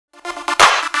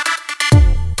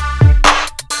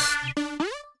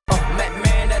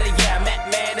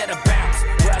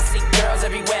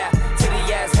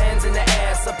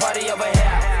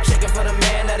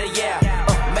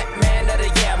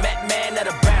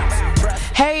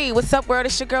Hey, what's up, world?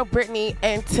 It's your girl Brittany,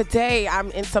 and today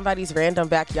I'm in somebody's random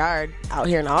backyard out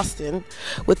here in Austin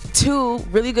with two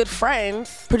really good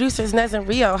friends, producers Nez and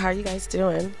Rio. How are you guys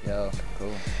doing? Yo,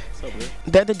 cool. What's up, dude?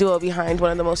 They're the duo behind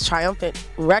one of the most triumphant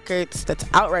records that's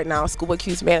out right now, ScHoolboy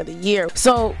Q's Man of the Year.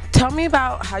 So tell me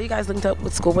about how you guys linked up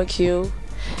with ScHoolboy Q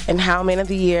and how Man of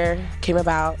the Year came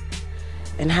about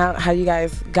and how you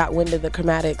guys got wind of the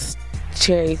Chromatics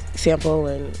cherry sample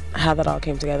and how that all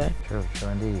came together.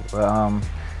 Sure indeed. Well,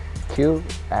 Q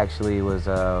actually was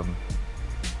the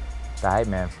hype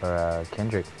man for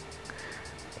Kendrick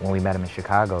when we met him in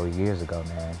Chicago years ago,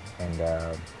 man. And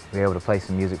we were able to play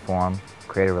some music for him,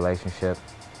 create a relationship.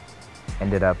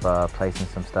 Ended up placing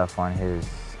some stuff on his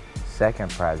second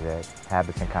project,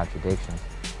 Habits and Contradictions.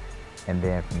 And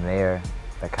then from there,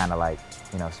 that kind of like,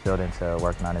 spilled into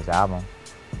working on his album.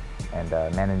 And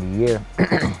Man of the Year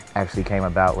actually came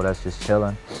about with us just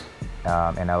chilling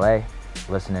in LA,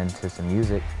 listening to some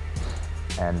music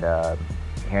and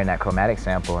hearing that chromatic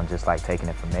sample and just like taking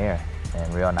it from there.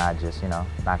 And Rio and I just,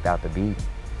 knocked out the beat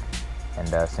and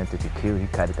sent it to Q. He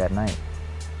cut it that night.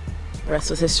 The rest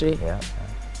was history. Yeah.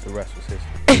 The rest was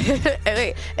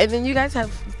history. and then you guys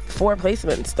have 4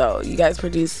 placements though. You guys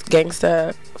produce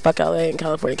Gangsta, Fuck LA, and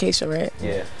Californication, right?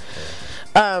 Yeah.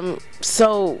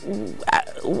 So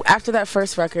after that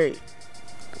first record,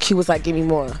 Q was like, give me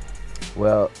more.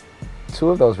 Well, 2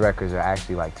 of those records are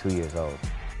actually like 2 years old.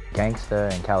 Gangsta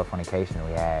and Californication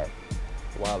we had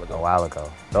a while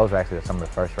ago. Those were actually some of the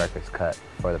first records cut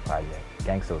for the project.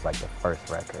 Gangsta was like the first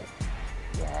record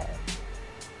we had.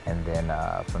 And then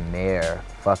from there,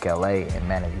 Fuck LA and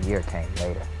Man of the Year came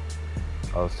later.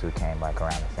 Those 2 came like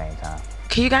around the same time.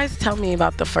 Can you guys tell me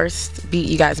about the first beat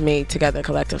you guys made together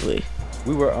collectively?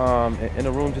 We were in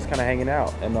a room just kind of hanging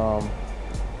out, and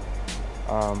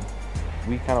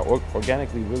we kind of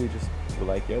organically really just were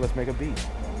like, yo, let's make a beat.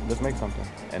 Let's make something.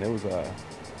 And it was a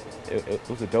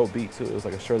dope beat too. It was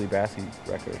like a Shirley Bassey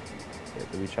record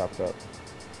that we chopped up,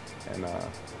 and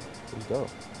it was dope.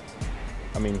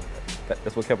 I mean,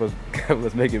 that's what kept us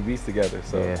making beats together,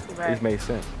 so yeah. Right. It just made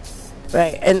sense.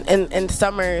 Right, and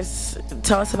summers,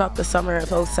 tell us about the summer of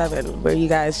 '07 where you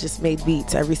guys just made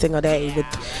beats every single day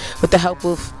with the help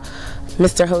of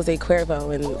Mr. Jose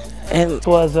Cuervo and It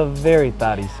was a very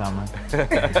thotty summer.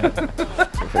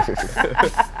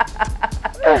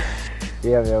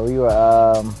 Yeah, we were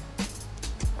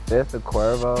 5th of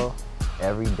Cuervo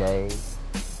every day,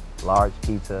 large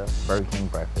pizza, Burger King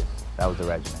breakfast. That was the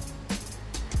regimen.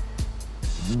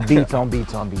 Beats on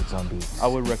beats on beats on beats. I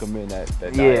would recommend that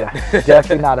diet. Yeah,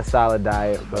 definitely not a solid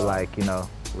diet for like,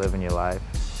 living your life.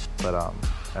 But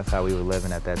that's how we were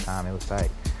living at that time. It was tight.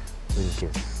 We just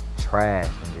get trashed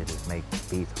and just make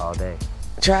beats all day.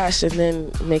 trash and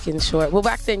then making sure. Well,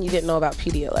 back then you didn't know about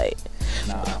Pedialyte.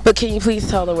 Nah. But can you please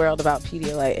tell the world about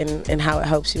Pedialyte and how it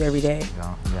helps you every day? You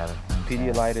gotta understand.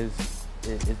 Pedialyte is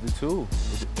the tool.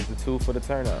 It's the tool for the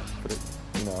turn up.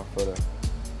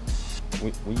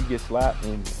 When you get slapped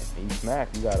and you smack,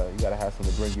 you gotta have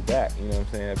something to bring you back. You know what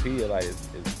I'm saying? Pedialyte is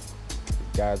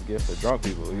God's gift for drunk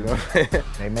people. You know what I'm saying?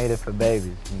 They made it for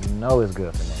babies. You know it's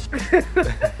good for them.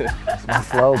 That's my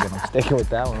slogan. I'm sticking with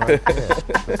that one right there.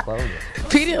 That's the slogan.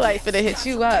 Pedialyte finna hit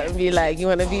you up and be like, you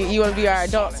wanna be our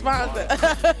adult sponsor.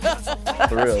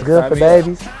 For real. It's good for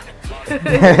babies.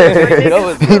 You know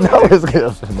it's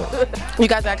good for them. You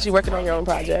guys are actually working on your own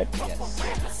project? Yes.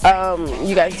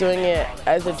 You guys doing it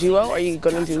as a duo, or are you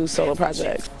gonna do solo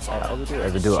projects?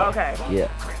 As a duo. Okay. Yeah.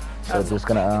 So just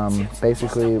gonna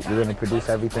basically we're gonna produce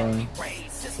everything,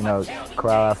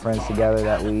 corral our friends together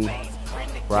that we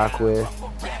rock with,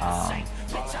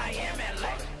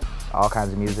 all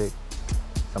kinds of music,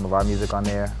 some of our music on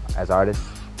there as artists.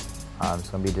 It's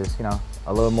gonna be just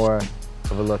a little more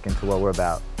of a look into what we're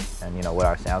about and what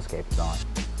our soundscape is on.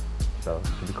 So it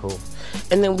should be cool.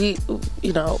 And then we,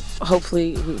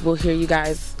 hopefully we'll hear you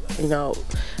guys,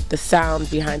 the sound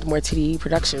behind more TDE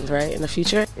productions, right, in the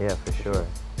future? Yeah, for sure.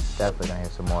 Definitely gonna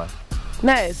hear some more.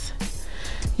 Nez,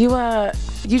 you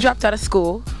dropped out of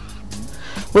school.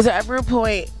 Was there ever a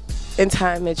point in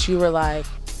time that you were like,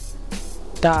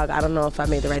 dog, I don't know if I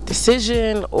made the right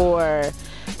decision, or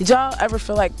did y'all ever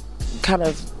feel like kind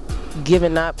of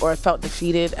giving up or felt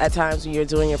defeated at times when you're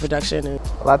doing your production?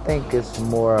 Well, I think it's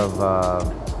more of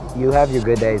you have your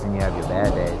good days and you have your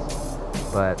bad days,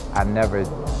 but I never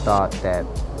thought that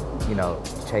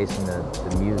chasing the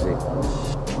music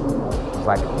was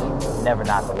like never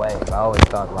not the way. I always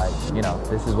thought like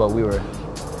this is what we were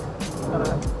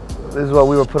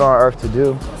put on earth to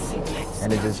do.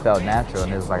 and it just felt natural,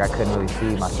 and it was like I couldn't really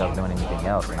see myself doing anything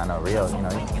else. And I know Rio, you know,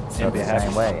 he felt the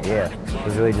same way. Yeah, it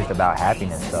was really just about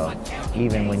happiness. So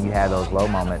even when you had those low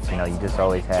moments, you know, you just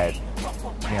always had,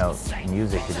 you know,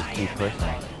 music to just keep pushing.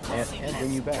 And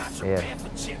bring you back. Yeah.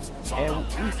 And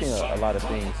we've seen a lot of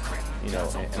things, you know,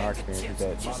 in our experiences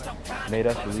that made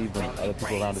us believe when other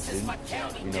people around us didn't,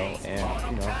 you know,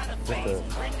 and, you know, just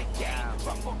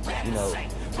a, you know,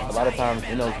 a lot of times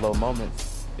in those low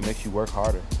moments, it makes you work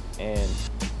harder. And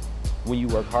when you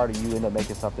work harder, you end up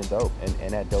making something dope.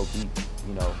 And that dope beat,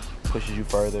 you know, pushes you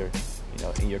further, you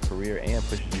know, in your career and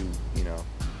pushes you, you know,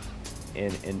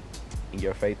 in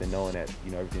your faith and knowing that,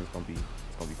 you know, everything's gonna be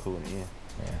cool in the end.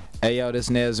 Yeah. Hey yo, this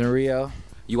Nez Rio.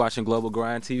 You watching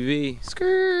GlobalGrind TV?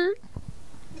 Skirt.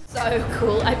 So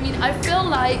cool. I mean, I feel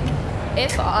like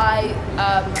if I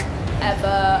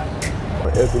ever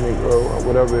ethnic or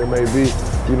whatever it may be,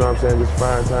 you know what I'm saying, just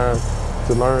find time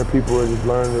to learn people and just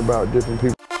learn about different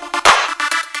people.